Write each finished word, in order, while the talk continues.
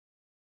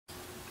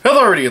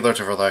Hello everybody, Alert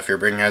for Life here,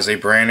 bringing us a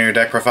brand new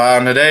deck profile,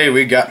 and today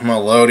we got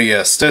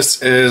Melodious.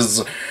 This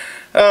is...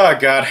 oh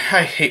god,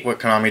 I hate what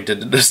Konami did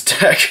to this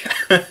deck.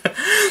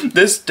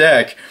 This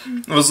deck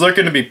was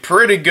looking to be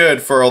pretty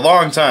good for a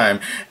long time,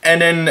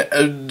 and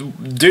then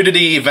due to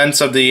the events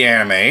of the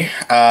anime,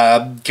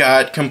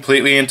 got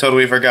completely and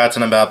totally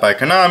forgotten about by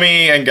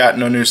Konami, and got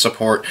no new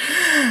support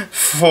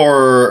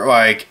for,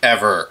 like,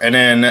 ever. And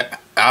then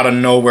out of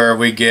nowhere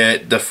we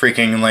get the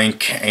freaking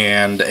Link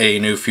and a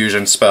new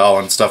fusion spell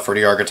and stuff for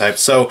the archetypes.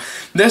 So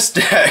this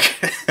deck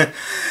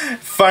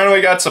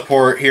finally got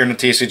support here in the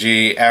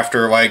TCG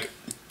after, like,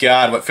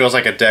 God, what feels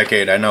like a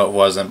decade. I know it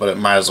wasn't, but it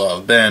might as well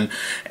have been.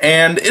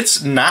 And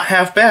it's not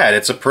half bad.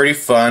 It's a pretty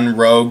fun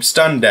rogue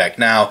stun deck.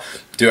 Now,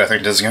 do I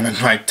think this is going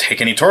to, like,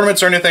 take any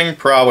tournaments or anything?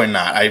 Probably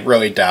not. I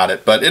really doubt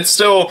it. But it's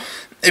still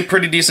a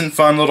pretty decent,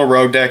 fun little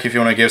rogue deck if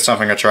you want to give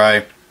something a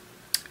try.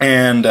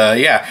 And,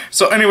 yeah.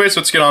 So anyways,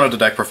 let's get on to the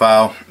deck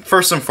profile.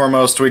 First and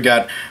foremost, we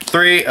got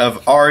 3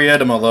 of Arya,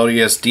 the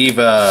Melodious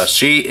Diva.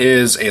 She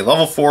is a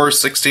level 4,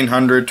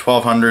 1600,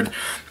 1200.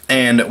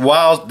 And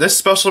while this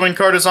special summon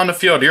card is on the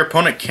field, your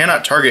opponent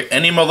cannot target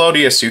any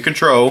Melodious you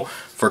control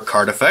for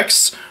card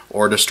effects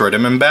or destroy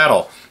them in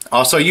battle.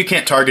 Also, you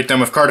can't target them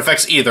with card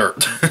effects either,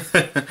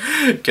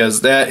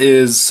 because that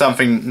is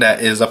something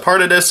that is a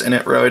part of this, and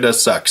it really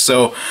does suck.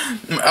 So,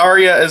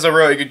 Arya is a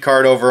really good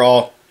card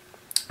overall.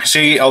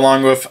 She,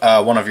 along with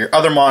one of your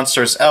other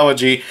monsters,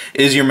 Elegy,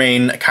 is your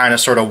main kind of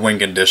sort of wing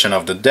condition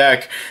of the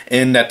deck,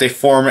 in that they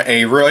form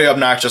a really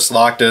obnoxious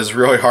lock that is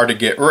really hard to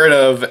get rid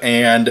of,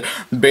 and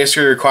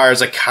basically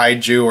requires a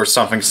kaiju or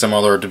something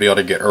similar to be able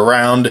to get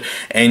around,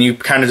 and you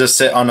kind of just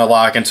sit on the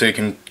lock until you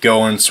can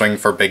go and swing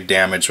for big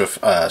damage with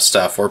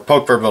stuff, or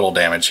poke for little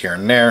damage here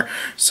and there,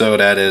 so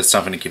that is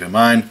something to keep in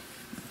mind.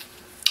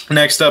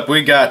 Next up,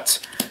 we got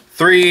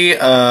 3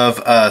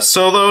 of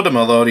Solo, the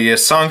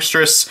Melodious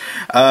Songstress.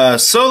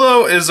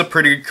 Solo is a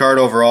pretty good card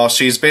overall.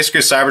 She's basically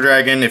a Cyber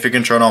Dragon. If you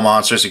control no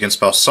monsters, you can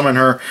spell summon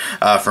her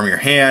from your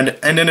hand.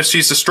 And then if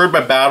she's destroyed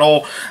by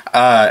battle,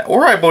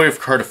 or I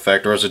believe card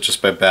effect, or is it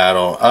just by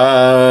battle?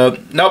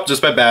 Nope,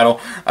 just by battle.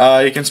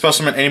 You can spell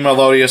summon any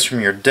Melodious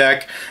from your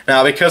deck.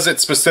 Now, because it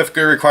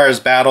specifically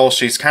requires battle,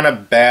 she's kind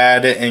of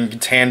bad in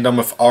tandem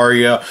with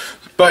Arya,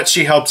 but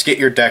she helps get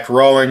your deck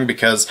rolling,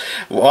 because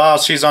while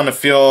she's on the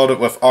field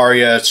with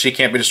Arya, she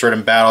can't be destroyed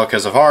in battle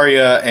because of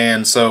Arya,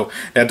 and so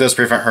that does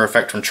prevent her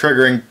effect from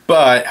triggering.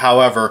 But,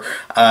 however,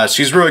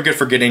 she's really good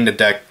for getting the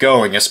deck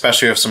going,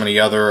 especially with some of the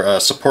other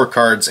support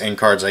cards and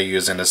cards I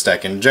use in this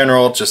deck in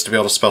general, just to be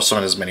able to spell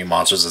summon as many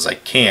monsters as I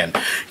can.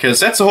 Because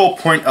that's the whole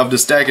point of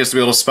this deck, is to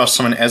be able to spell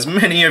summon as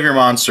many of your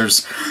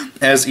monsters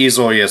as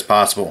easily as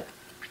possible.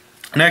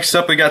 Next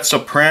up, we got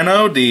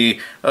Soprano, the,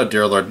 oh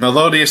dear lord,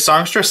 Melodious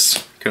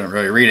Songstress. Couldn't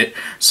really read it.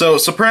 So,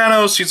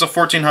 Soprano, she's a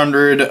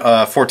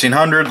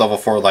 1400, level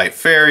 4 light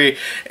fairy,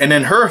 and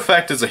then her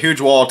effect is a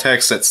huge wall of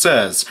text that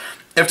says,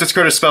 if this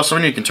card is spell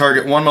summon, you can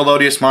target one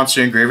Melodious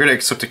monster in your graveyard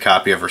except a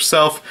copy of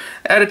herself.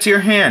 Add it to your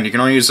hand. You can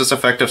only use this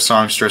effect of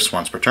Songstress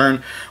once per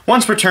turn.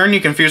 Once per turn,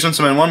 you can fusion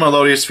summon one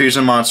Melodious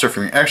fusion monster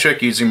from your extra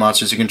deck using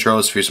monsters you control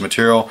as fusion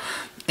material,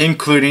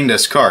 including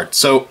this card.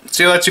 So,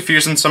 she lets you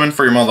fusion summon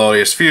for your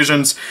Melodious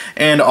fusions,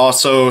 and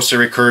also she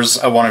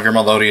recurs one of your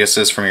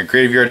Melodiouses from your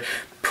graveyard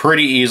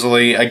pretty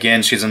easily.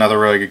 Again, she's another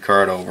really good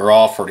card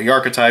overall for the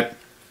archetype.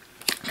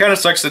 Kind of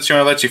sucks that she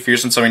only lets you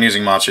fusion summon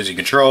using monsters you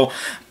control,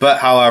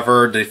 but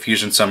however, the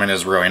fusion summon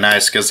is really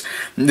nice, because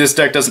this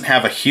deck doesn't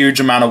have a huge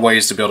amount of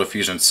ways to build a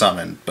fusion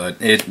summon, but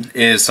it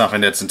is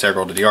something that's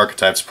integral to the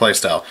archetype's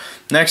playstyle.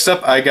 Next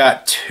up, I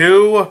got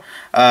 2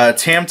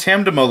 Tam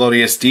Tam, the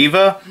Melodious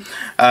Diva.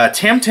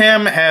 Tam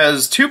Tam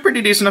has 2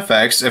 pretty decent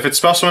effects. If it's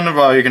spell summoned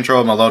while you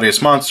control a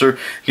Melodious monster,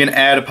 you can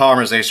add a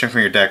polymerization from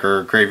your deck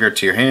or graveyard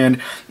to your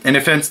hand. And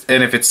if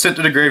it's sent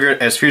to the graveyard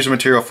as fusion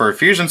material for a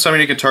fusion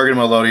summon, you can target a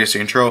Melodious you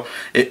control.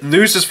 It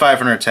loses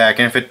 500 attack,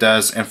 and if it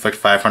does, inflict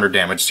 500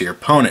 damage to your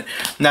opponent.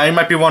 Now, you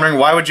might be wondering,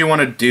 why would you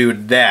want to do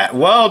that?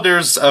 Well,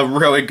 there's a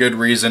really good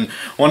reason.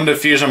 One of the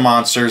fusion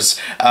monsters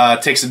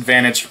takes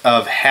advantage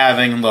of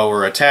having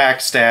lower attack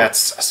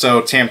stats,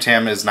 so Tam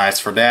Tam is nice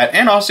for that,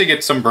 and also you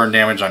get some burn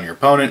damage on your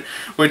opponent,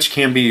 which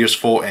can be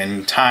useful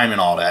in time and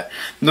all that.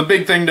 The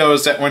big thing though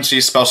is that when she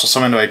special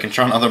summoned by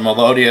control another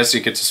Melodious,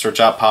 you get to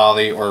search out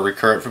Poly or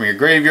recur it from your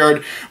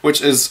graveyard,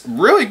 which is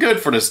really good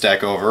for this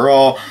deck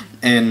overall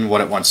in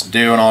what it wants to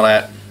do and all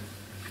that.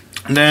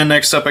 Then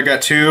next up I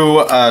got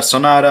 2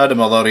 Sonata, the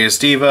Melodious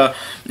Diva.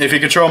 If you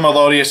control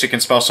Melodious, you can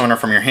spell summon her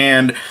from your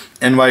hand,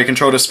 and while you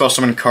control the spell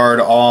summon card,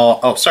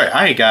 oh sorry,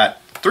 I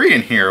got 3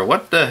 in here.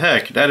 What the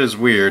heck? That is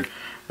weird.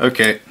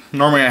 Okay,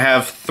 normally I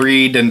have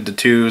 3, then the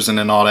 2s, and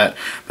then all that.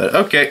 But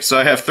okay, so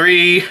I have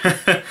 3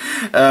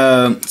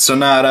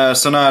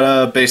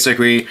 Sonata,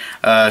 basically,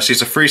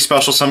 she's a free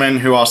special summon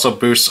who also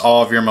boosts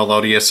all of your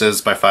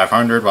Melodiouses by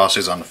 500 while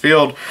she's on the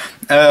field.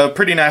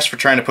 Pretty nice for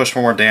trying to push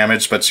for more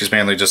damage, but she's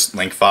mainly just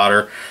link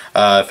fodder,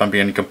 if I'm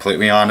being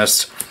completely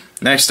honest.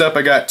 Next up,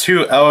 I got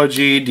 2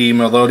 Elegy, the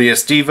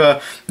Melodious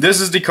Diva. This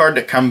is the card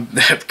that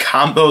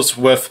combos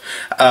with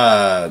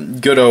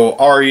good old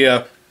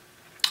Arya.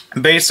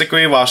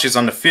 Basically, while she's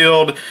on the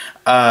field,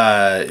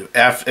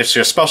 if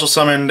she's special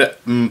summoned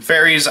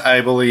fairies,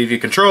 I believe you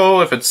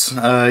control. If it's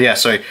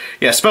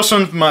special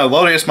summoned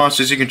Melodious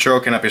monsters you control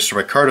cannot be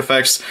destroyed by card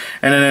effects.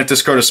 And then if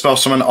this card is special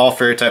summoned, all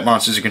fairy type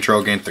monsters you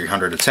control gain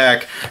 300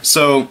 attack.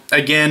 So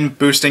again,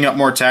 boosting up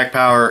more attack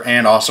power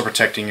and also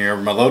protecting your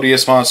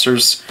Melodious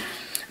monsters.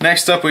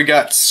 Next up, we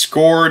got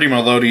Score, the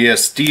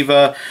Melodious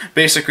Diva.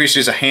 Basically,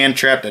 she's a hand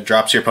trap that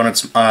drops your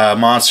opponent's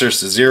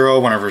monsters to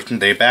 0 whenever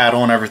they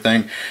battle and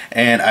everything.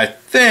 And I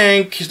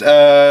think,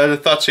 I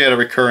thought she had a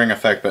recurring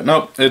effect, but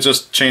nope, it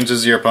just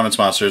changes your opponent's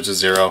monsters to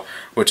 0,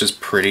 which is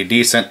pretty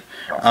decent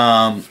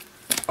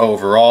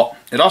overall.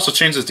 It also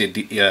changes the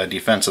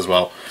defense as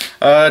well.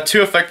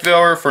 2 effect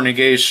failure for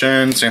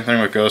negation, same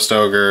thing with Ghost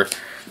Ogre.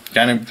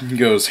 Kind of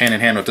goes hand in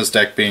hand with this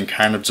deck being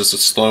kind of just a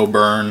slow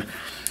burn.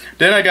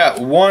 Then I got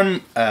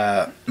one,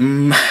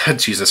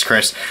 Jesus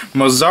Christ,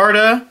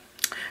 Mozarda,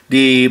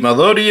 the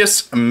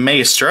Melodious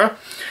Maestra.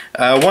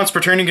 Once per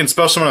turn, you can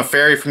special summon a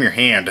fairy from your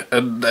hand. I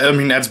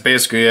mean, that's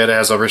basically it. It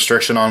has a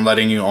restriction on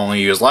letting you only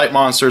use light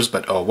monsters,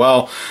 but oh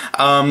well.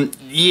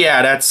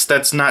 Yeah,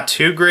 that's not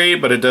too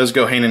great, but it does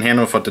go hand in hand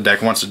with what the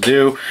deck wants to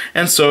do.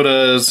 And so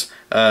does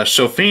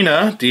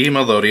Shofina, the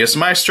Melodious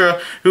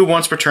Maestra, who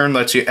once per turn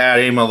lets you add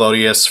a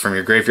Melodious from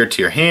your graveyard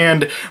to your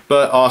hand,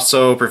 but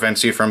also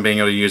prevents you from being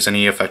able to use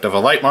any effect of a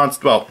light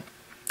monster, well,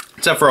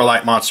 except for a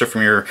light monster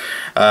from your,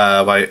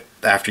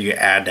 after you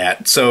add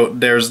that. So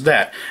there's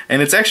that.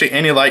 And it's actually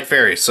any light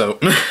fairy, so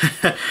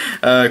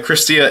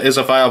Christia is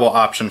a viable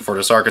option for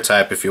this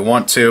archetype if you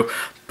want to.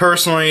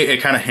 Personally,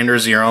 it kind of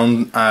hinders your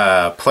own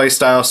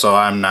playstyle, so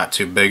I'm not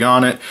too big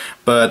on it,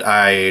 but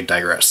I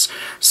digress.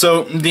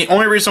 So the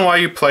only reason why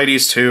you play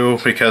these two,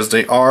 because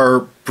they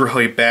are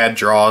really bad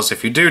draws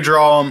if you do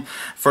draw them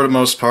for the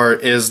most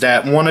part, is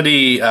that one of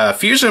the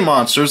fusion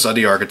monsters of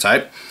the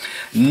archetype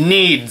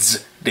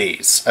needs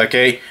these,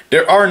 okay?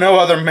 There are no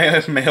other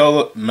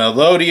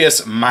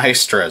Melodious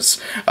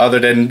Maestras other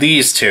than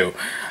these two.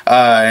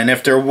 And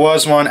if there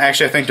was one,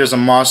 actually I think there's a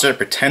monster that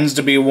pretends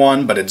to be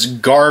one, but it's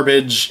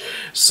garbage,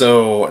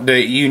 so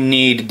you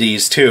need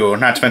these two.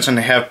 Not to mention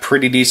they have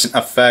pretty decent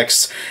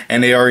effects,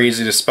 and they are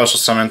easy to special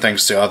summon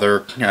thanks to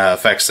other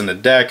effects in the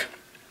deck.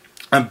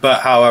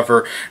 But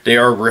however, they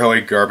are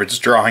really garbage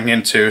drawing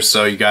into,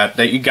 so you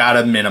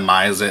gotta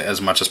minimize it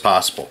as much as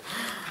possible.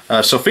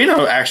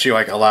 Sofino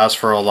actually allows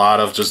for a lot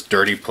of just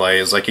dirty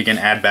plays. Like you can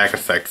add back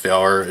effect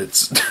failure.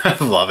 It's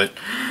I love it.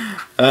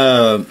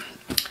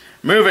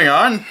 Moving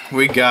on,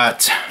 we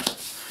got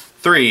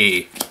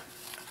 3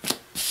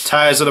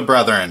 Ties of the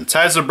Brethren.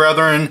 Ties of the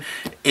Brethren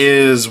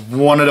is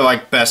one of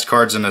the best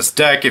cards in this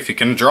deck if you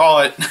can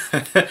draw it,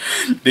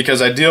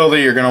 because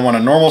ideally you're going to want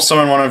to normal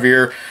summon one of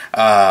your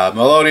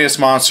Melodious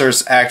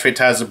monsters, activate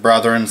Ties of the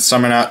Brethren,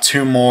 summon out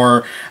 2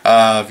 more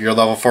of your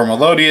level 4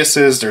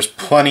 Melodiouses. There's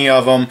plenty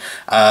of them.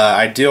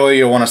 Ideally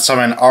you'll want to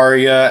summon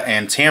Arya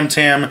and Tam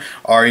Tam.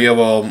 Arya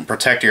will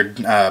protect your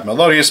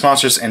Melodious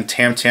monsters, and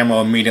Tam Tam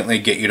will immediately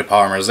get you to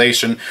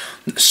polymerization.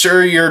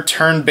 Sure, your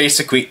turn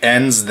basically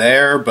ends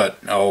there, but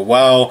oh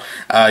well.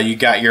 You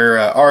got your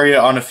Arya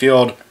on the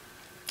field,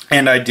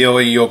 and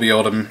ideally you'll be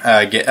able to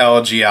get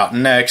LG out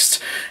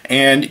next.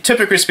 And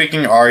typically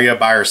speaking, Arya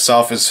by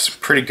herself is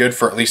pretty good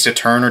for at least a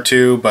turn or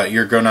 2, but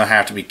you're going to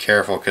have to be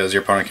careful because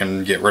your opponent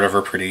can get rid of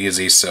her pretty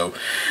easy, so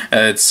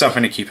it's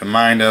something to keep in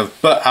mind of.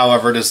 But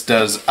however, this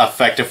does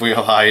effectively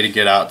allow you to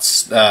get out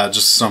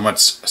just so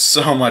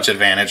much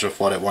advantage with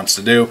what it wants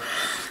to do.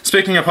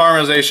 Speaking of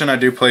polymerization, I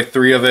do play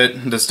 3 of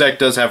it. This deck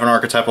does have an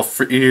archetypal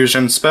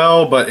fusion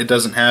spell, but it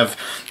doesn't have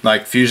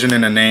fusion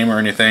in a name or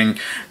anything,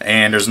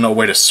 and there's no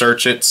way to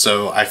search it,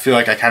 so I feel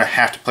like I kind of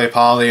have to play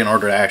poly in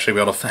order to actually be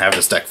able to have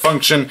this deck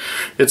function.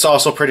 It's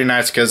also pretty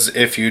nice because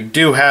if you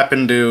do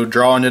happen to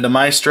draw into the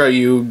Maestra,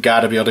 you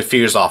gotta be able to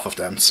fuse off of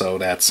them, so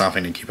that's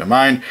something to keep in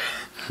mind.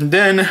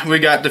 Then we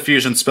got the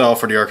fusion spell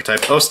for the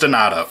archetype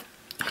Ostinato.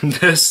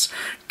 This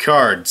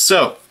card.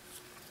 So,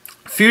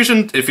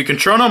 fusion, if you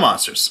control no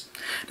monsters.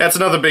 That's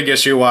another big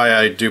issue why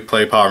I do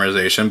play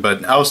polymerization,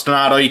 but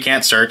Ostinato you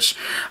can't search.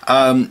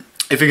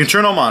 If you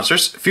control no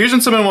monsters,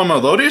 fusion summon 1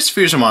 Melodious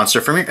fusion monster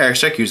from your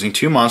X deck using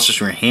 2 monsters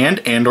from your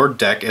hand and or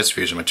deck as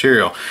fusion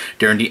material.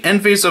 During the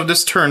end phase of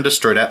this turn,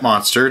 destroy that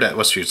monster that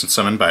was fusion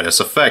summoned by this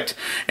effect.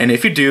 And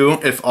if you do,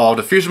 if all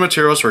the fusion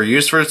materials were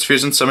used for its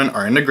fusion summon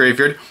are in the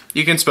graveyard,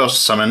 you can special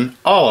summon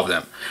all of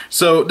them.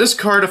 So this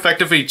card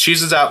effectively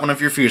cheeses out one of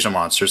your fusion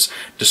monsters,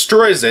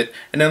 destroys it,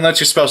 and then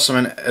lets you special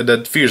summon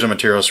the fusion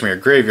materials from your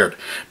graveyard.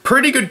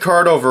 Pretty good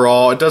card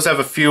overall. It does have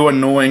a few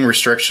annoying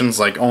restrictions,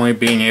 like only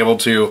being able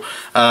to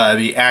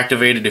be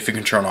activated if you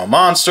control all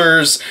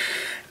monsters.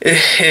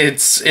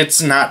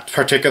 It's not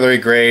particularly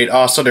great.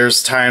 Also,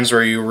 there's times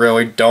where you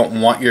really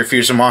don't want your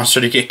fusion monster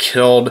to get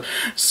killed,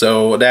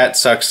 so that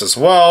sucks as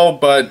well.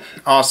 But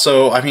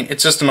also, I mean,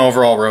 it's just an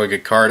overall really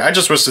good card. I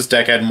just wish this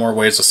deck had more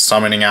ways of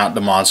summoning out the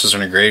monsters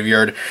in the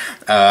graveyard.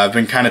 I've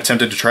been kind of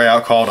tempted to try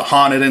out Call to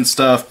Haunted and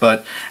stuff,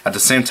 but at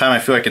the same time, I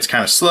feel like it's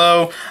kind of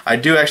slow. I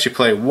do actually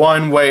play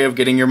one way of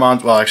getting your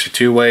monster, well, actually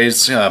 2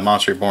 ways.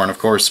 Monster Reborn, of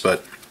course,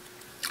 but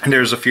And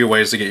there's a few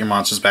ways to get your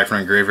monsters back from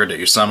the graveyard that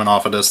you summon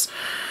off of this.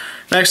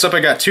 Next up, I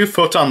got 2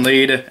 Photon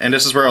Lead, and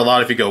this is where a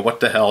lot of you go, what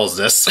the hell is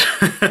this?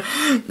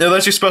 It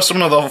lets you special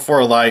summon a level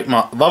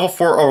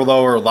 4 or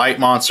lower light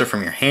monster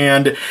from your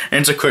hand,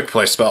 and it's a quick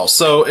play spell.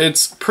 So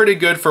it's pretty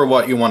good for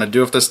what you want to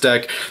do with this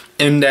deck,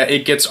 in that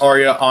it gets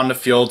Arya on the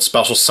field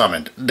special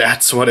summoned.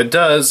 That's what it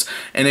does,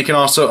 and it can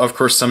also, of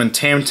course, summon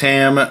Tam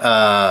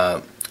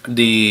Tam,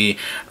 the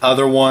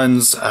other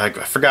ones, I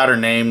forgot her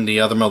name, the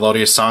other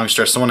Melodious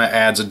songstress, the one that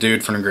adds a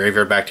dude from the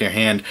graveyard back to your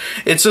hand.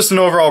 It's just an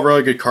overall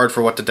really good card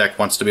for what the deck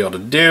wants to be able to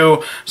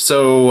do,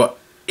 so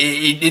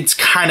it's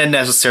kind of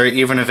necessary,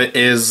 even if it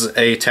is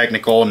a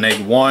technical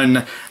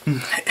 -1,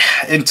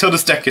 until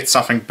this deck gets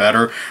something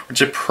better,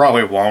 which it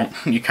probably won't.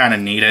 You kind of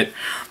need it.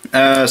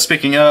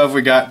 Speaking of,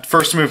 we got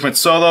First Movement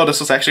Solo. This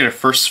was actually the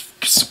first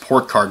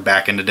support card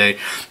back in the day.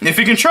 If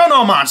you control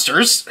no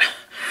monsters,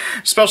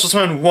 special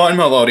summon 1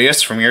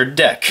 Melodious from your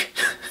deck.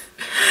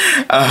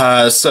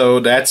 So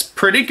that's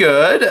pretty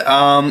good,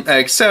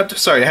 except,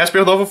 sorry, it has to be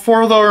a level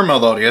 4 or lower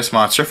Melodious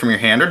monster from your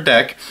hand or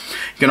deck.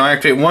 You can only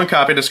activate 1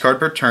 copy of this card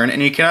per turn,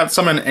 and you cannot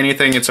summon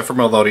anything except for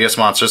Melodious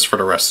monsters for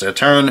the rest of the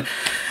turn.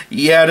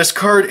 Yeah, this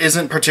card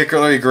isn't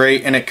particularly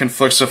great, and it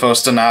conflicts with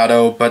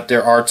Ostinato, but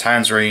there are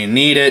times where you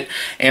need it.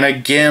 And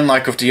again,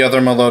 like with the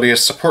other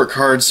Melodious support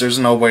cards, there's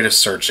no way to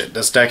search it.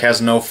 This deck has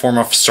no form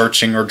of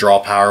searching or draw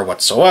power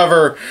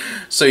whatsoever,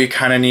 so you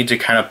kind of need to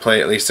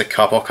play at least a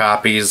couple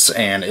copies,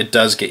 and it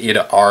does get you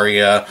to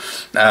Arya,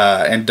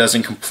 and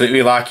doesn't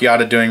completely lock you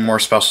out of doing more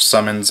special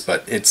summons,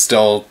 but it's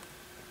still,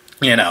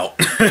 you know.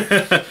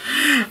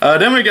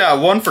 Then we got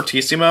 1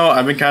 Fortissimo.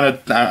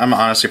 I'm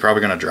honestly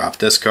probably going to drop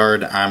this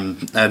card.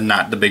 I'm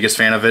not the biggest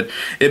fan of it.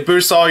 It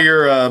boosts all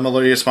your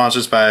Melodious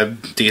monsters by a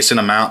decent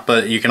amount,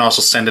 but you can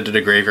also send it to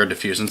the graveyard to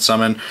fusion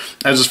summon.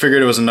 I just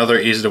figured it was another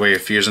easy way to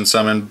fusion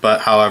summon,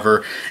 but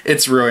however,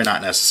 it's really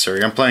not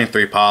necessary. I'm playing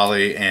 3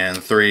 Poly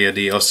and 3 of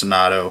the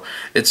Ostinato.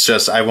 It's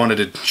just, I wanted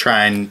to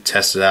try and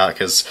test it out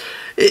because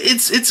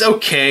it's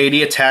okay.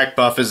 The attack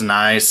buff is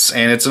nice,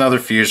 and it's another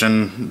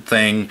fusion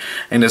thing,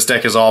 and this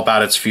deck is all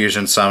about its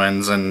fusion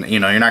summons, and you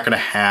know, you're not going to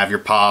have your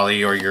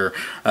Poly or your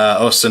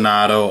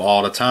Ostinato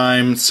all the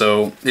time,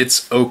 so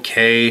it's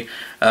okay,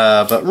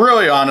 but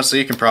really, honestly,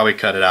 you can probably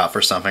cut it out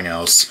for something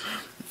else.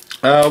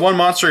 1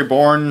 Monster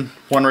Reborn,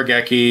 1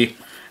 Regeki,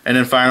 and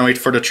then finally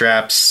for the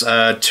traps,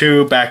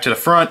 2 Back to the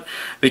Front,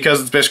 because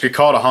it's basically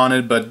called a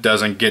haunted, but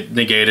doesn't get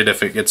negated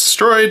if it gets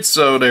destroyed,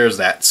 so there's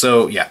that.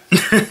 So yeah,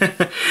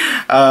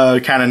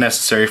 kind of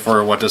necessary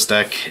for what this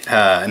deck,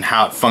 and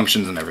how it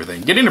functions and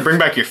everything. Getting to bring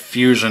back your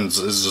fusions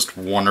is just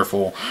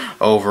wonderful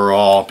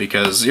overall,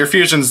 because your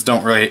fusions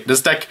don't really,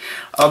 this deck,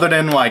 other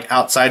than like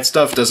outside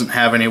stuff, doesn't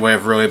have any way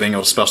of really being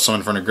able to special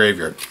summon from the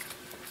graveyard.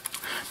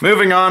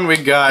 Moving on, we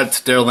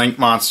got their Link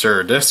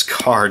Monster. This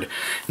card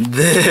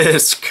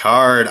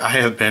I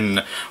have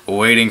been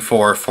waiting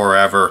for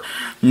forever.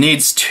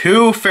 Needs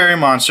 2 fairy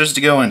monsters to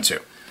go into.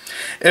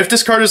 If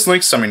this card is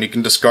Link summoned, you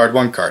can discard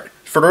 1 card.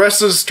 For the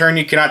rest of this turn,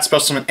 you cannot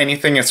special summon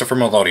anything except for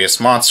Melodious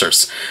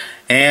monsters.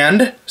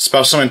 And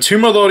special summon 2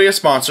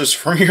 Melodious monsters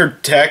from your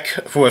deck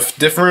with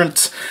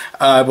different,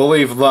 I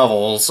believe,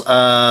 levels.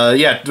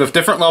 Yeah, with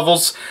different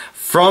levels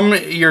from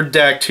your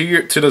deck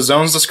to the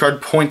zones this card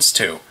points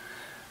to.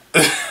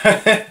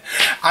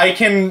 I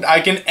can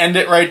end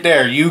it right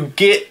there. You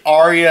get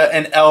Arya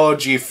and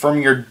Elegy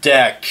from your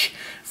deck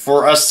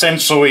for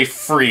essentially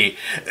free.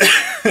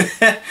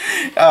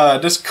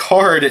 This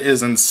card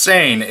is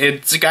insane.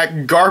 It's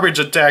got garbage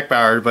attack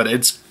power, but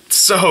it's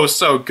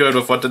so good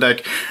with what the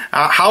deck,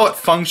 how it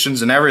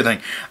functions and everything.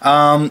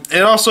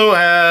 It also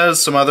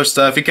has some other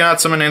stuff. You cannot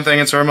summon anything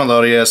in sort of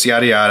Melodious,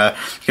 yada yada.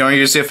 You can only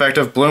use the effect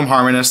of Bloom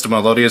Harmonist, the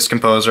Melodious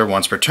Composer,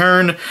 once per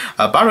turn.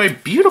 By the way,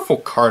 beautiful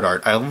card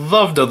art. I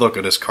love the look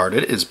of this card.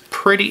 It is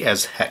pretty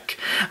as heck.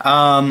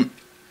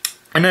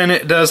 And then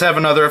it does have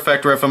another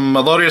effect where if a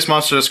Melodious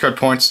monster this card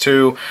points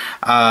to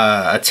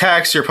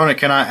attacks, your opponent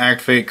cannot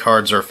activate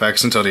cards or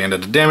effects until the end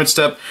of the damage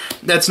step.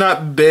 That's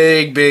not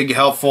big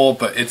helpful,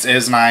 but it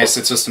is nice.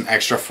 It's just an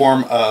extra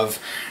form of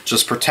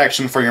just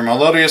protection for your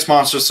Melodious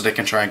monsters so they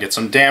can try and get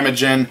some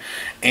damage in.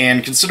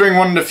 And considering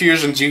one of the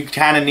fusions, you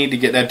kind of need to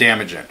get that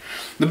damage in.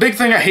 The big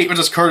thing I hate with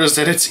this card is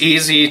that it's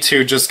easy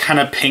to just kind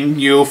of ping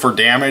you for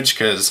damage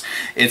because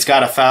it's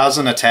got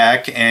 1,000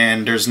 attack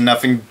and there's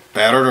nothing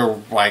better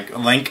to like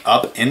link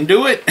up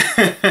into it.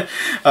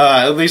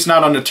 At least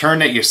not on the turn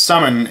that you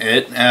summon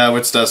it,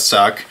 which does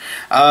suck.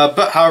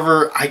 But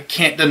however, I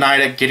can't deny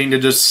that getting to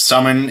just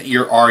summon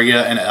your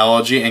Arya and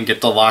Elegy and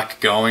get the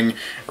lock going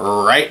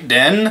right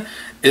then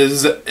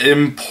is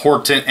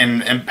important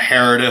and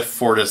imperative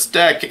for this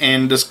deck,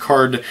 and this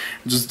card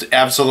just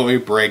absolutely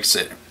breaks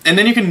it. And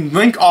then you can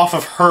link off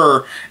of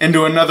her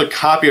into another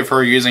copy of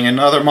her using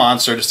another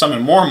monster to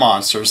summon more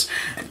monsters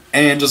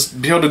and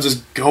just be able to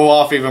just go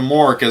off even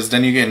more, because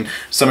then you can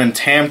summon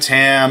Tam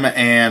Tam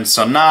and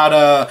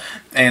Sonata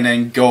and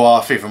then go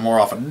off even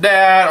more off of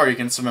that, or you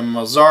can summon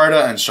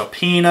Mozarta and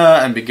Chopina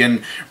and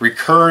begin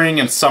recurring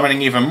and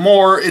summoning even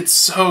more. It's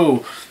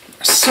so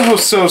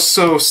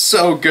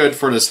so good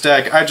for this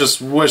deck. I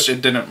just wish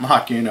it didn't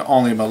mock you into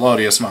only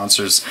Melodious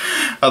monsters.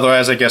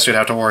 Otherwise, I guess you'd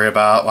have to worry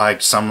about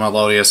like some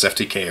Melodious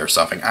FTK or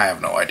something. I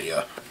have no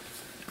idea.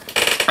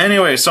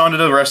 Anyway, so on to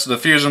the rest of the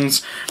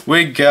fusions.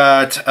 We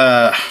got,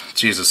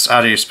 Jesus,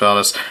 how do you spell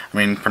this? I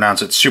mean,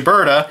 pronounce it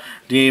Schuberta,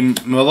 the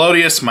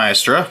Melodious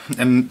Maestra,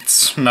 and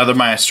it's another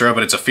Maestra,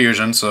 but it's a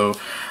fusion, so,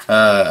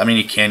 I mean,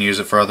 you can use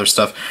it for other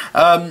stuff.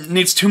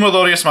 Needs 2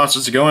 Melodious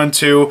monsters to go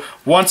into.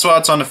 Once while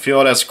it's on the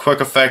field, has a quick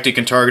effect. You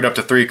can target up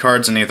to 3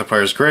 cards in either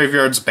player's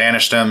graveyards,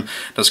 banish them.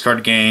 This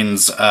card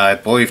gains, I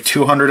believe,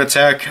 200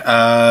 attack.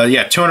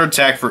 Yeah, 200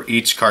 attack for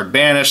each card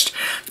banished.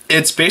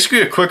 It's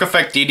basically a quick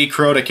effect DD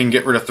Crow that can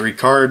get rid of 3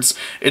 cards.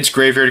 It's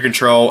graveyard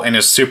control and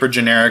is super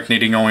generic,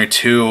 needing only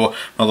 2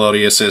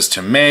 Melodiouses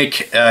to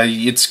make.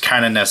 It's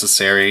kind of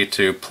necessary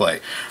to play.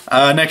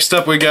 Next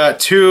up we got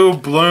 2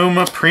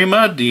 Bloom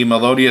Prima, the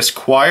Melodious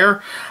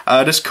Choir.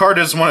 This card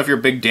is one of your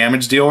big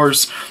damage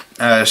dealers.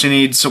 She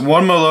needs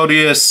 1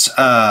 Melodious,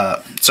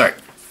 hard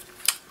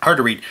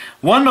to read.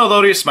 1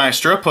 Melodious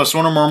Maestra plus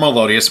 1 or more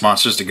Melodious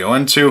monsters to go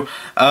into.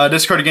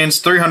 This card gains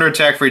 300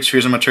 attack for each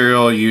fusion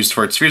material used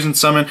for its fusion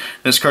summon.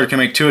 This card can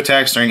make 2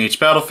 attacks during each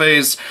battle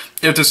phase.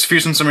 If this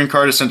fusion summon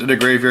card is sent to the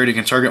graveyard, you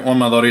can target 1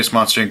 Melodious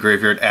monster in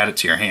graveyard, add it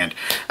to your hand.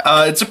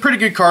 It's a pretty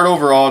good card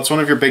overall. It's one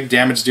of your big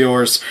damage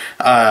dealers.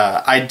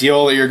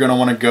 Ideally, you're going to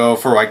want to go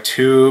for like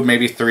 2,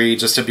 maybe 3,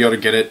 just to be able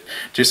to get it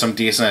to some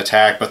decent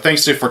attack. But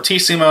thanks to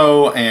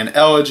Fortissimo and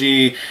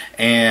Elegy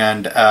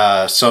and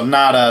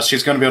Sonata,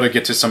 she's going to be able to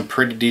get to some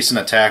pretty decent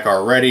attack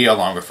already,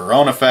 along with her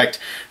own effect.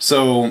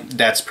 So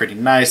that's pretty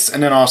nice.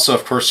 And then also,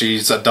 of course,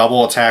 she's a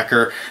double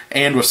attacker.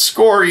 And with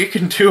Score, you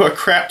can do a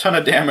crap ton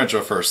of damage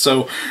with her.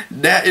 So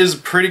that is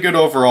pretty good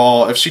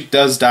overall. If she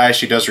does die,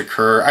 she does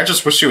recur. I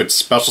just wish you would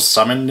special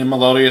summon the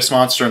Melodious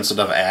monster instead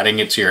of adding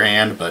it to your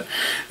hand, but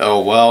oh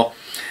well.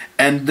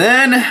 And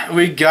then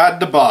we got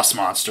the boss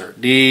monster.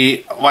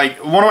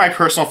 One of my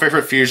personal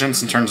favorite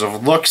fusions in terms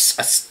of looks,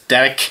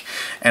 aesthetic,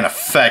 and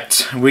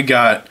effect. We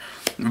got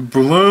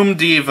Bloom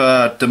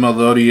Diva, the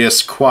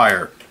Melodious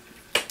Choir.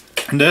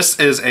 This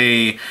is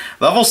a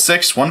level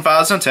 6,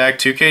 1000 attack,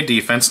 2k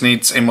defense,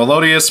 needs a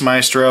Melodious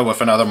Maestra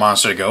with another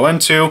monster to go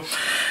into.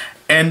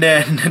 And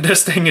then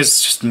this thing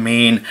is just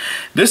mean.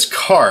 This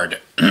card,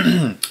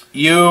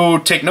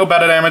 you take no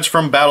battle damage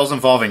from battles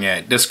involving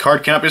it. This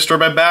card cannot be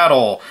destroyed by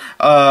battle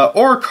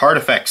or card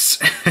effects.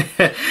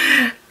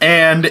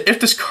 And if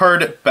this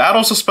card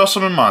battles a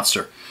special summon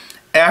monster,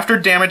 after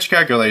damage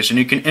calculation,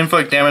 you can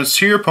inflict damage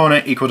to your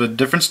opponent equal to the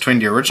difference between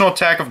the original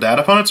attack of that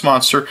opponent's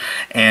monster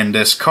and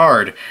this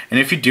card. And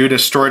if you do,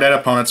 destroy that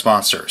opponent's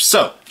monster.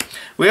 So,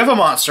 we have a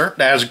monster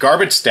that has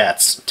garbage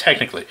stats,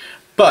 technically,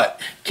 but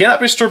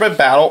cannot be destroyed by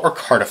battle or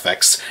card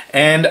effects.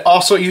 And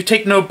also, you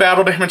take no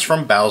battle damage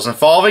from battles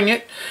involving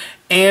it.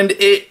 And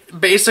it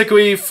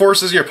basically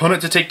forces your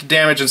opponent to take the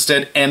damage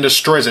instead and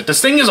destroys it.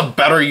 This thing is a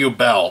better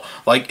Yubel.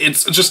 Like,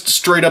 it's just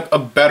straight up a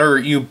better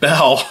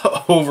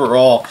Yubel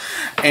overall.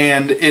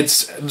 And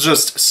it's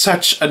just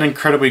such an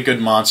incredibly good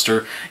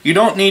monster. You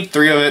don't need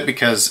 3 of it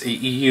because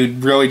you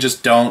really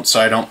just don't, so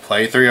I don't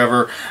play 3 of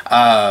her.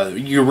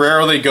 You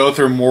rarely go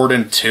through more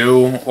than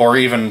 2 or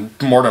even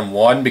more than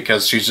 1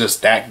 because she's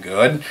just that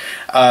good.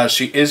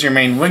 She is your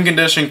main win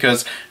condition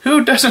because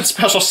who doesn't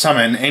special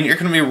summon? And you're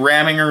going to be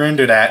ramming her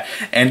into that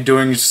and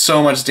doing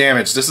so much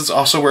damage. This is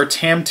also where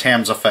Tam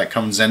Tam's effect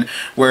comes in,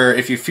 where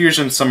if you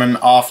fusion summon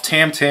off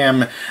Tam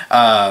Tam,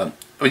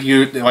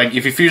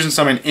 if you fusion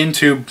summon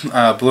into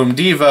Bloom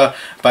Diva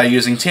by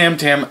using Tam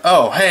Tam,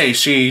 oh hey,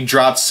 she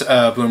drops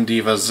Bloom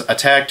Diva's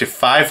attack to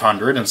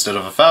 500 instead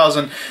of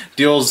 1000,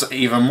 deals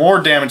even more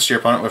damage to your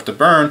opponent with the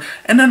burn,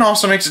 and then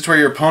also makes it to where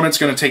your opponent's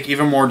going to take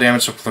even more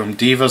damage with Bloom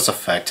Diva's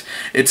effect.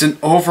 It's an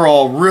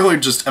overall really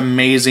just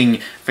amazing,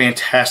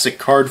 fantastic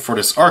card for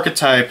this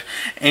archetype,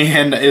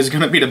 and is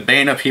going to be the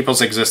bane of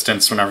people's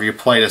existence whenever you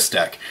play this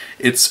deck.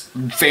 It's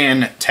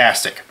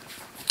fantastic.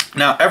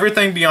 Now,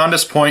 everything beyond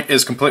this point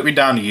is completely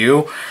down to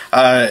you,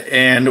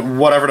 and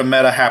whatever the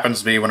meta happens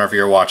to be whenever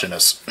you're watching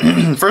this.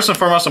 First and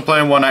foremost, I'm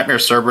playing One Nightmare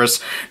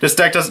Cerberus. This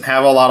deck doesn't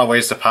have a lot of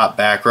ways to pop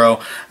back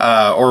row,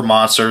 or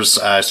monsters,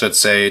 I should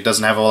say. It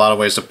doesn't have a lot of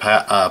ways to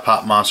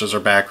pop monsters or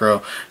back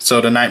row,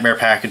 so the Nightmare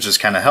package is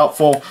kind of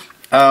helpful.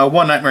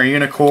 One Nightmare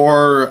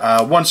Unicorn,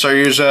 one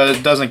Saryuja.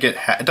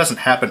 It doesn't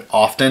happen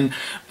often,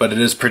 but it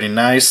is pretty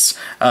nice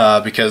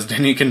because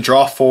then you can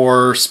draw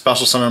 4,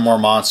 special summon more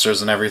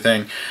monsters and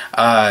everything.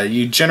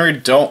 You generally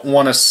don't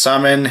want to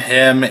summon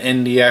him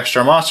in the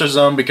extra monster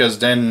zone because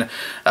then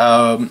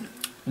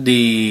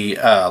the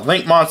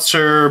Link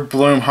monster,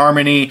 Bloom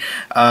Harmonist,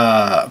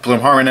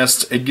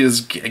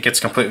 it gets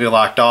completely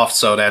locked off,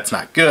 so that's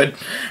not good.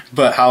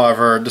 But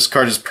however, this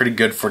card is pretty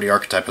good for the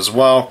archetype as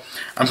well.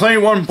 I'm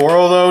playing one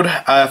Borreload.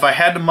 If I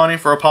had the money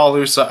for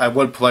Apollousa, I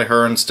would play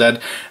her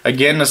instead.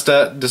 Again, this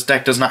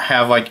deck does not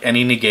have like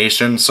any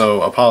negation,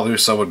 so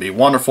Apollousa would be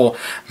wonderful,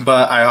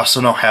 but I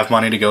also don't have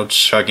money to go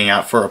chugging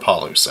out for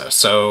Apollousa.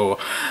 So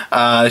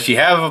if you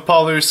have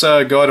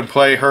Apollousa, go ahead and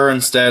play her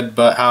instead.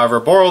 But however,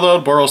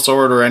 Borreload, Borrel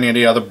Sword, or any of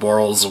the other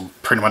borals will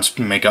pretty much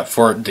make up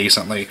for it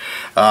decently.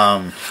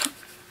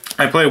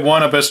 I play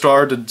one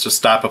Abyssal to just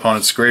stop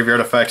opponents' graveyard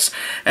effects,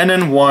 and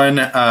then one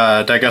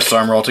Digest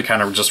Arm Roll to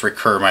kind of just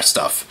recur my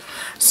stuff.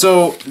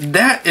 So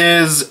that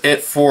is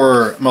it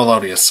for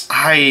Melodious.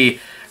 I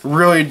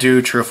really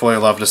do truthfully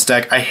love this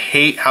deck. I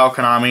hate how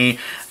Konami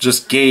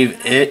just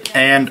gave it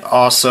and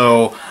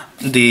also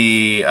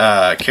the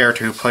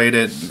character who played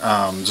it,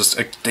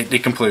 they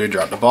completely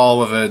dropped the ball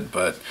with it,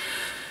 but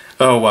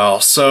oh well.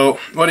 So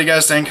what do you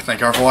guys think?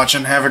 Thank you all for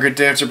watching. Have a good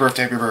day. It's your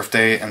birthday, happy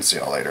birthday, and see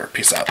y'all later.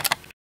 Peace out.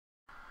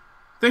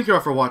 Thank you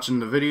all for watching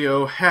the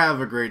video. Have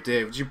a great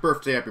day. It's your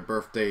birthday, happy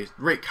birthday.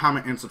 Rate,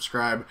 comment, and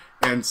subscribe,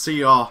 and see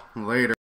y'all later.